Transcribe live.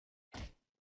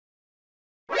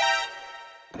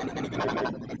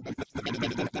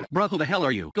Bruh, who the hell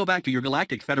are you? Go back to your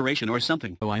Galactic Federation or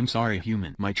something. Oh, I'm sorry,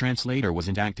 human. My translator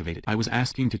wasn't activated. I was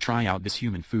asking to try out this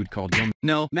human food called gum.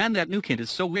 No, man, that new kid is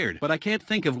so weird, but I can't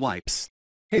think of why. Psst.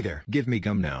 Hey there, give me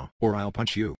gum now, or I'll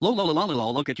punch you. Lol,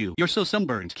 look at you. You're so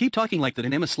sunburned. Keep talking like that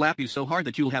and I'ma slap you so hard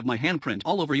that you'll have my handprint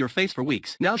all over your face for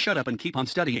weeks. Now shut up and keep on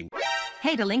studying.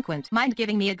 Hey delinquent, mind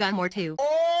giving me a gun or two?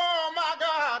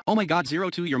 Oh my god,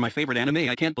 02, you're my favorite anime.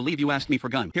 I can't believe you asked me for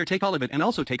gun. Here, take all of it and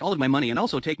also take all of my money and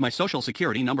also take my social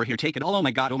security number. Here, take it all. Oh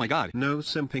my god, oh my god. No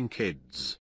simping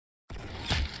kids.